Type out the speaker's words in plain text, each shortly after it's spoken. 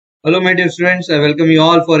Hello my dear students, I welcome you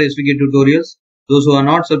all for SVK tutorials. Those who are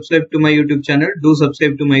not subscribed to my YouTube channel, do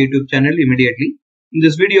subscribe to my YouTube channel immediately. In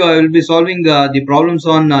this video, I will be solving the problems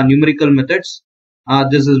on numerical methods.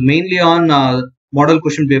 This is mainly on model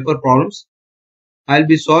question paper problems. I will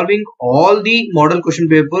be solving all the model question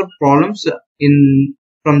paper problems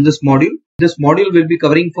from this module. This module will be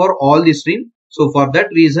covering for all the stream. So for that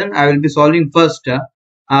reason, I will be solving first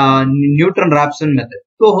Newton-Raphson method.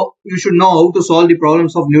 So you should know how to solve the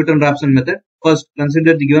problems of Newton-Raphson method. First,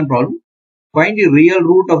 consider the given problem. Find the real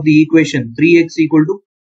root of the equation 3x equal to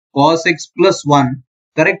cos x plus 1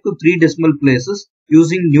 correct to 3 decimal places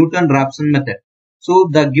using Newton-Raphson method. So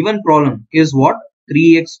the given problem is what?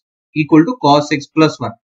 3x equal to cos x plus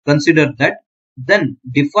 1. Consider that. Then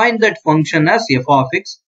define that function as f of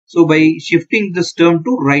x. So by shifting this term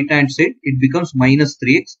to right hand side, it becomes minus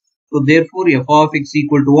 3x. So therefore f of x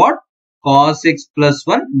equal to what? Cos x plus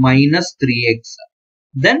 1 minus 3x.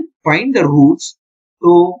 Then find the roots.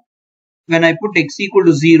 So when I put x equal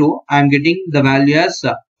to 0, I am getting the value as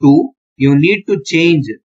 2. You need to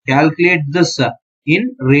calculate this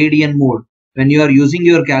in radian mode. When you are using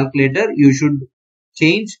your calculator, you should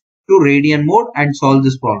change to radian mode and solve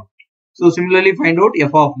this problem. So similarly, find out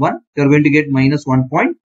f of 1. You are going to get minus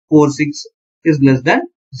 1.46 is less than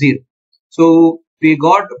 0. So we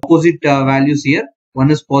got opposite values here. One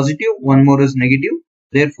is positive, one more is negative.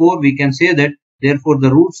 Therefore, we can say that therefore the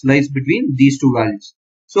roots lies between these two values.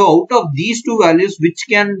 So out of these two values, which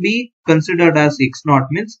can be considered as x0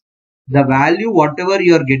 means the value whatever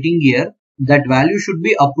you are getting here, that value should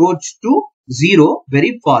be approached to 0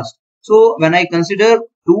 very fast. So when I consider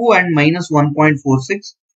 2 and minus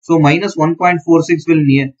 1.46, so minus 1.46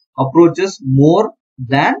 will approaches more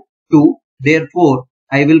than 2. Therefore,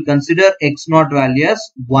 I will consider x0 value as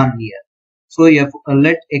 1 here. So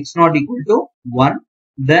let x0 equal to 1.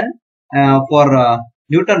 Then for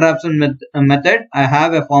Newton-Raphson method, I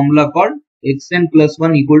have a formula called xn plus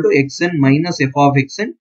 1 equal to xn minus f of xn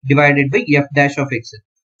divided by f dash of xn.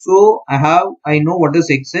 So I know what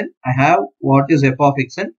is xn. I have what is f of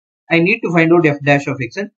xn. I need to find out f dash of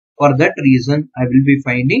xn. For that reason, I will be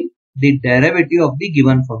finding the derivative of the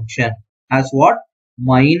given function as what?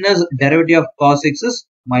 Minus derivative of cos x is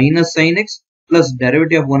minus sin x plus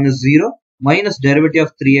derivative of 1 is 0 minus derivative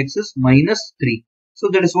of 3x is minus 3. So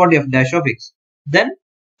that is what f dash of x. Then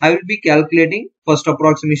I will be calculating first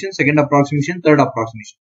approximation, second approximation, third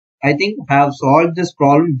approximation. I think I have solved this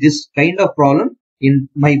problem, this kind of problem in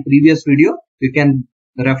my previous video. You can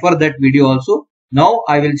refer that video also. Now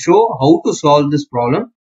I will show how to solve this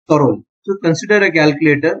problem thoroughly. So consider a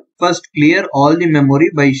calculator. First clear all the memory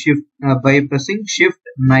by pressing shift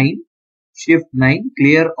 9. Shift 9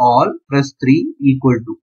 clear all, press 3 equal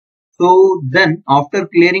to. So then after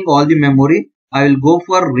clearing all the memory, I will go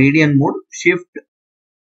for radian mode. Shift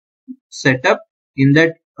setup. In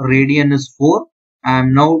that radian is 4. I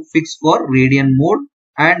am now fixed for radian mode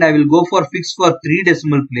and I will go for fix for 3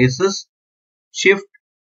 decimal places. Shift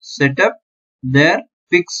setup there,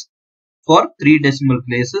 fix for 3 decimal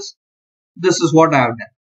places. This is what I have done.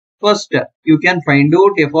 First, you can find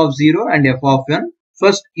out f of 0 and f of 1.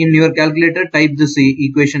 First, in your calculator, type this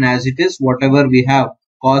equation as it is. Whatever we have,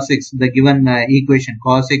 cos x, the given equation,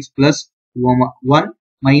 cos x plus 1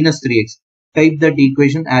 minus 3x. Type that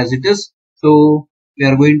equation as it is. So, we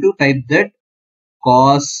are going to type that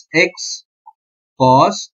cos x,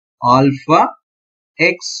 cos alpha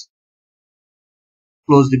x,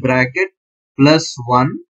 close the bracket, plus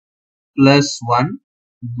 1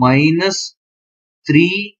 minus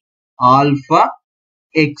 3 alpha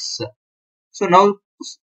x. So now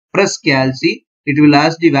press calc. It will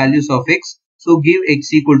ask the values of x. So give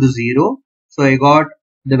x equal to 0. So I got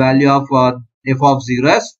the value of f of 0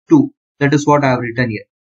 as 2. That is what I have written here.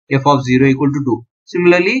 F of 0 equal to 2.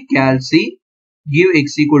 Similarly, calc, give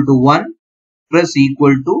x equal to 1. Press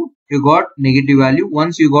equal to. You got negative value.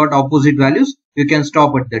 Once you got opposite values, you can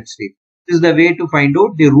stop at that stage. This is the way to find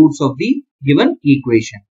out the roots of the given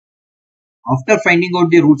equation. After finding out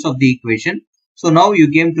the roots of the equation, so now you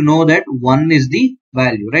came to know that 1 is the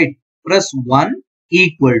value, right? Press 1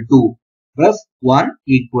 equal to. Press 1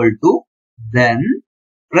 equal to. Then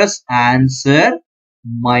press answer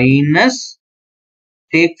minus.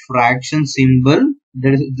 Take fraction symbol.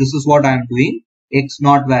 This is what I am doing.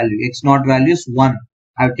 x0 value. x0 value is 1.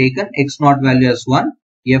 I have taken x0 value as 1.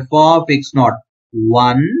 F of x0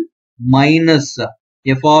 1 minus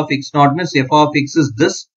f of x0 means f of x is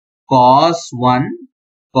this cos 1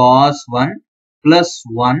 plus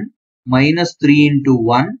 1 minus 3 into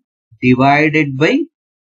 1 divided by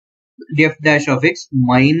f dash of x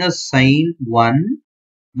minus sin 1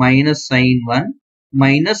 minus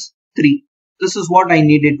 3. This is what I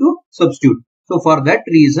needed to substitute. So for that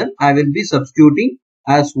reason, I will be substituting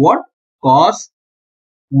as what? Cos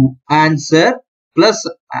answer plus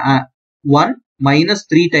 1 minus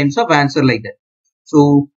 3 times of answer, like that.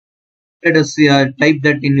 So let us type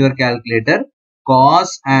that in your calculator.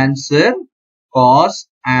 Cos answer, close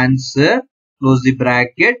the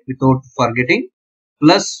bracket without forgetting,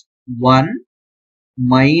 plus 1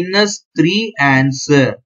 minus 3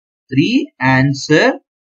 answer. 3 answer,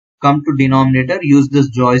 come to denominator, use this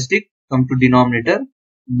joystick, come to denominator,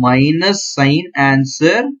 minus sign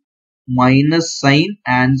answer,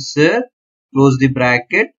 close the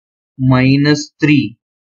bracket, minus 3.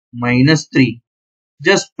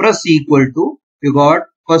 Just press equal to, you got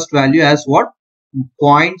first value as what?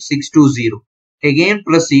 0.620. Again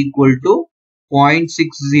press equal to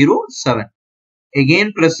 0.607.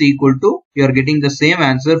 Again press equal to, you are getting the same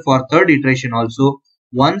answer for third iteration also.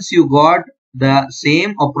 Once you got the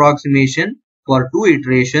same approximation for 2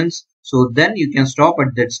 iterations, so then you can stop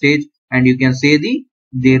at that stage and you can say the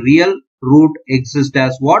real root exists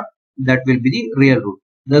as what? That will be the real root.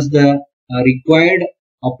 Thus the required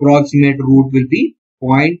approximate root will be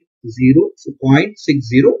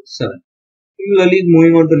 0.607. Similarly,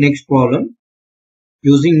 moving on to next problem.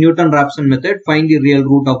 Using Newton-Raphson method, find the real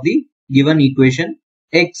root of the given equation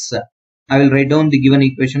x. I will write down the given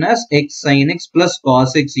equation as x sin x plus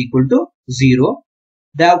cos x equal to 0.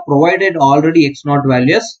 They have provided already x0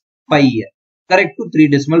 values pi here, correct to 3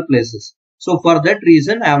 decimal places. So for that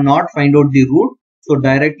reason, I have not find out the root. So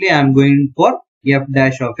directly I am going for f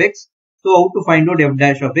dash of x. So how to find out f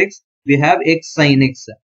dash of x? We have x sin x.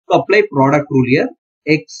 So apply product rule here.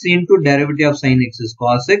 X into derivative of sin x is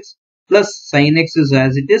cos x, plus sin x is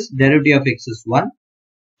as it is, derivative of x is 1,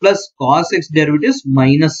 plus cos x derivative is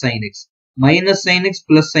minus sin x. Minus sin x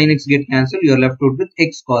plus sin x get cancelled. You are left out with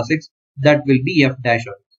x cos x. That will be f dash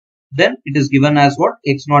of x. Then it is given as what?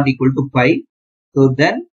 x0 equal to pi. So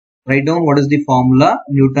then write down what is the formula,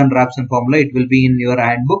 Newton-Raphson formula. It will be in your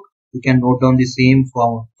handbook. You can note down the same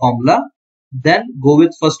formula. Then go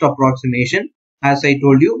with first approximation. As I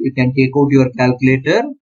told you, you can take out your calculator.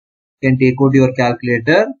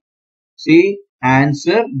 See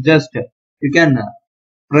answer, just you can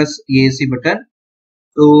press AC button.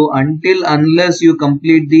 So unless you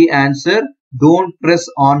complete the answer, don't press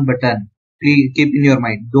on button. Keep in your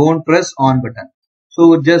mind, don't press on button.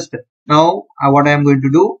 So just now what I am going to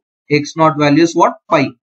do, x0 value is what?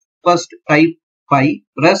 Pi. First type pi,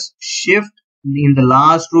 press shift. In the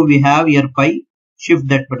last row we have here pi, shift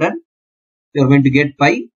that button. You are going to get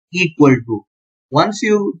pi equal to. Once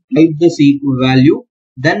you type this value,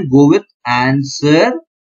 then go with answer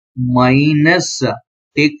minus,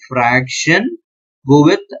 take fraction, go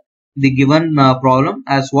with the given problem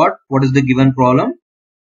as what? What is the given problem?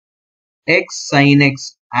 X sin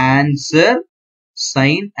x, answer,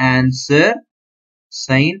 sin answer,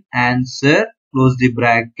 close the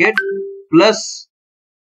bracket, plus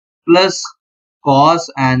cos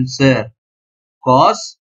answer,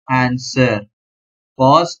 close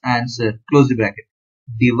the bracket,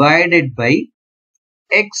 divided by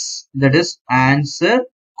x, that is answer,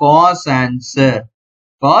 cos answer,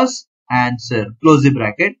 close the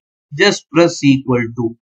bracket. Just press equal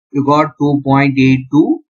to. You got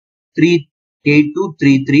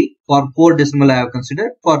 2.8233. For 4 decimal I have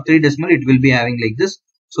considered. For 3 decimal it will be having like this.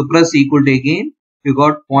 So press equal to again. You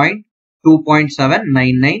got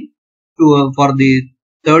 2.799. For the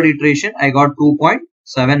third iteration I got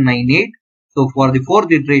 2.798. So for the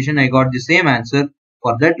fourth iteration I got the same answer.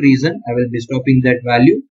 For that reason I will be stopping that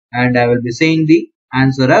value and I will be saying the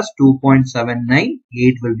answer as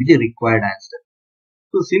 2.798 will be the required answer.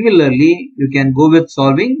 So similarly, you can go with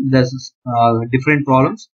solving this different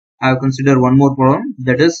problems. I have considered one more problem,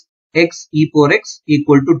 that is x e power x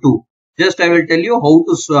equal to 2. Just I will tell you how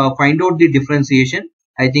to find out the differentiation.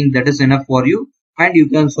 I think that is enough for you and you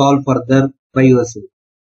can solve further by yourself.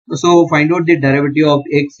 So find out the derivative of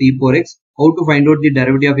x e power x. How to find out the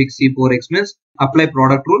derivative of x e power x means apply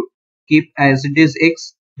product rule. Keep as it is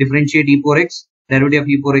x, differentiate e power x. Derivative of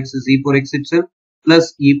e power x is e power x itself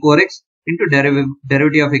plus e power x into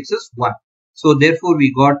derivative of x is 1. So therefore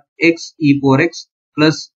we got x e power x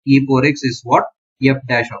plus e power x is what? F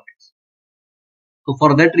dash of x. So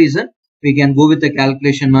for that reason we can go with the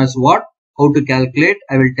calculation as what? How to calculate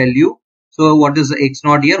I will tell you. So what is the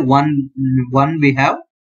x0 here? 1 we have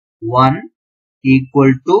 1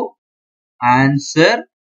 equal to answer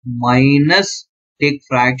minus, take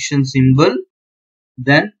fraction symbol,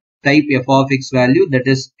 then type f of x value, that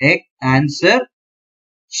is x answer,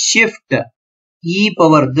 shift e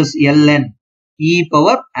power this ln, e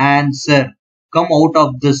power answer. Come out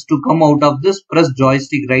of this. To come out of this, press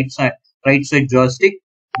joystick right side right side joystick,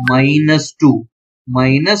 minus 2.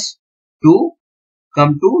 Minus 2,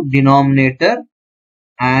 come to denominator,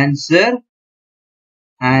 answer,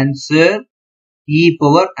 answer, e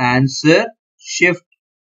power answer, shift,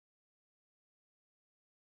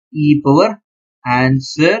 e power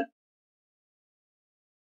answer,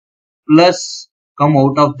 plus, come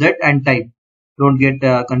out of that and type. Don't get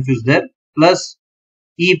confused there. Plus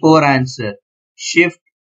e power answer, shift,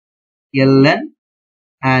 ln,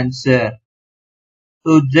 answer.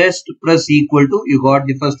 So just press equal to, you got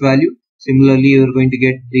the first value. Similarly, you are going to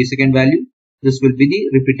get the second value. This will be the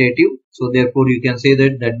repetitive. So therefore, you can say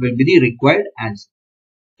that that will be the required answer.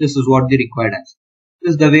 This is what the required answer.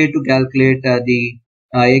 This is the way to calculate the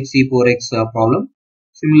x e power x problem.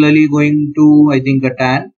 Similarly, going to, I think, a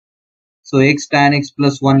tan. So x tan x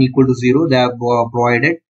plus 1 equal to 0. They have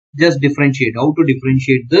provided. Just differentiate. How to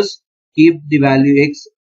differentiate this? Keep the value x,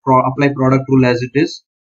 apply product rule as it is.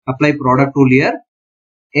 Apply product rule here.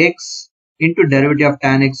 X into derivative of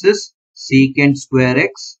tan x is secant square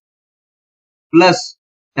x plus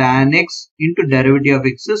tan x into derivative of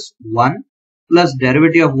x is 1 plus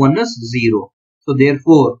derivative of 1 is 0. So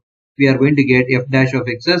therefore, we are going to get f dash of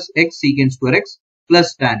x as x secant square x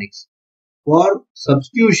plus tan x. For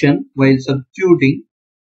substitution, while substituting,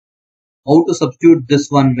 how to substitute this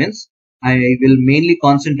one means, I will mainly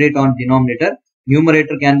concentrate on denominator.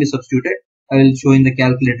 Numerator can be substituted. I will show in the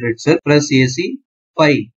calculator itself. Press AC,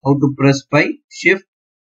 pi. How to press pi? Shift,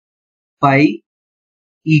 pi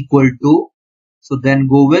equal to, so then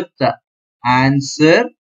go with the answer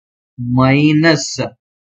minus,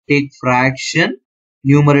 take fraction,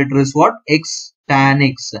 numerator is what? X tan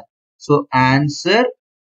x. So answer,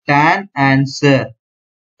 tan answer,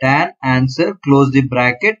 close the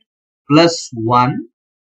bracket, plus 1,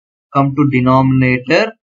 come to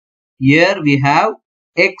denominator. Here we have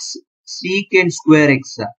x secant square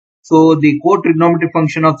x. So the co-trigonometric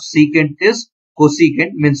function of secant is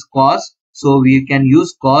cosecant, means cos. So we can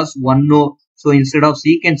use cos 1 over. So instead of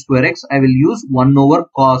secant square x, I will use 1 over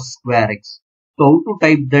cos square x. So how to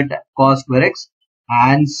type that cos square x?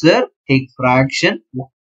 Answer, take fraction,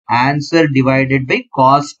 answer divided by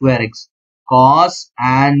cos square x. Cos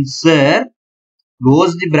answer,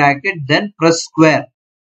 close the bracket, then press square.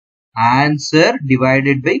 Answer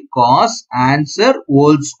divided by cos answer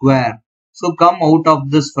whole square. So come out of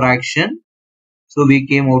this fraction. So we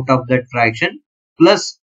came out of that fraction,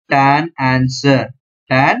 plus tan answer,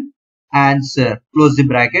 close the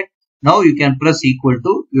bracket. Now you can press equal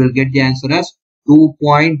to, you will get the answer as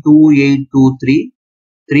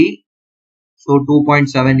 2.28233. So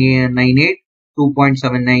 2.798,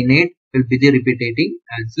 2.798 will be the repeating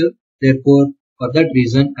answer. Therefore, for that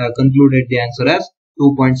reason, I concluded the answer as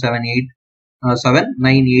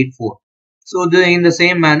 2.78984. So in the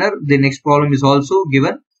same manner, the next problem is also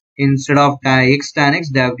given. Instead of x tan x,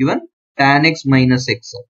 they have given tan x minus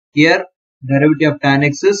x. Here, derivative of tan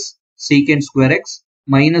x is secant square x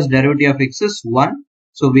minus derivative of x is 1.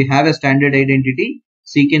 So we have a standard identity.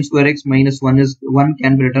 Secant square x minus 1 is 1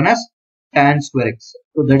 can be written as tan square x.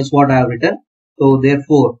 So that is what I have written. So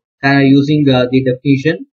therefore, using the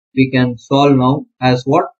definition, we can solve now as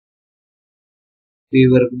what?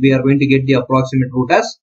 We are going to get the approximate root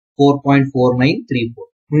as 4.4934.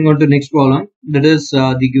 Moving on to next problem. That is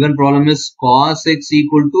the given problem is cos x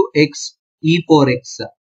equal to x e power x.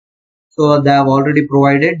 So they have already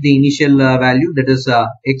provided the initial value, that is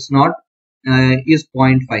x naught is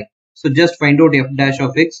 0.5. So just find out f dash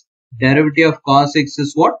of x. Derivative of cos x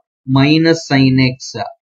is what? Minus sin x.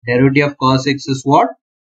 Derivative of cos x is what?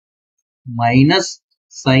 Minus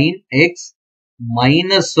sin x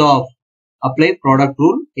minus of, apply product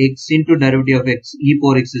rule, x into derivative of x, e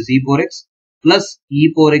power x is e power x plus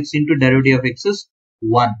e power x into derivative of x is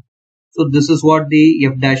 1. So this is what the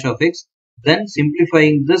f dash of x. Then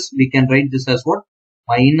simplifying this, we can write this as what?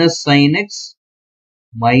 Minus sin x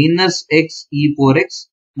minus x e power x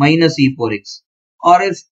minus e power x.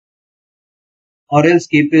 Or else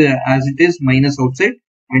keep it as it is, minus outside,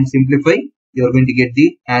 and simplify. You are going to get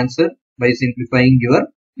the answer by simplifying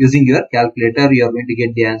using your calculator. You are going to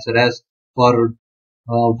get the answer as for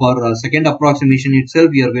second approximation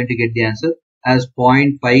itself, you are going to get the answer as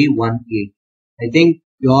 0.518. I think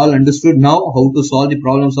you all understood now how to solve the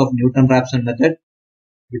problems of Newton-Raphson method.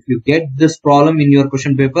 If you get this problem in your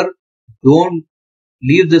question paper, don't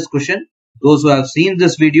leave this question. Those who have seen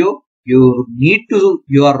this video, you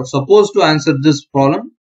are supposed to answer this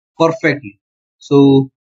problem perfectly.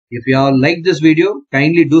 So if you all like this video,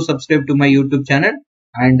 kindly do subscribe to my YouTube channel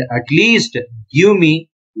and at least give me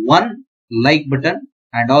one like button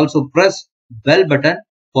and also press bell button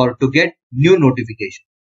to get new notification.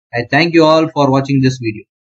 I thank you all for watching this video.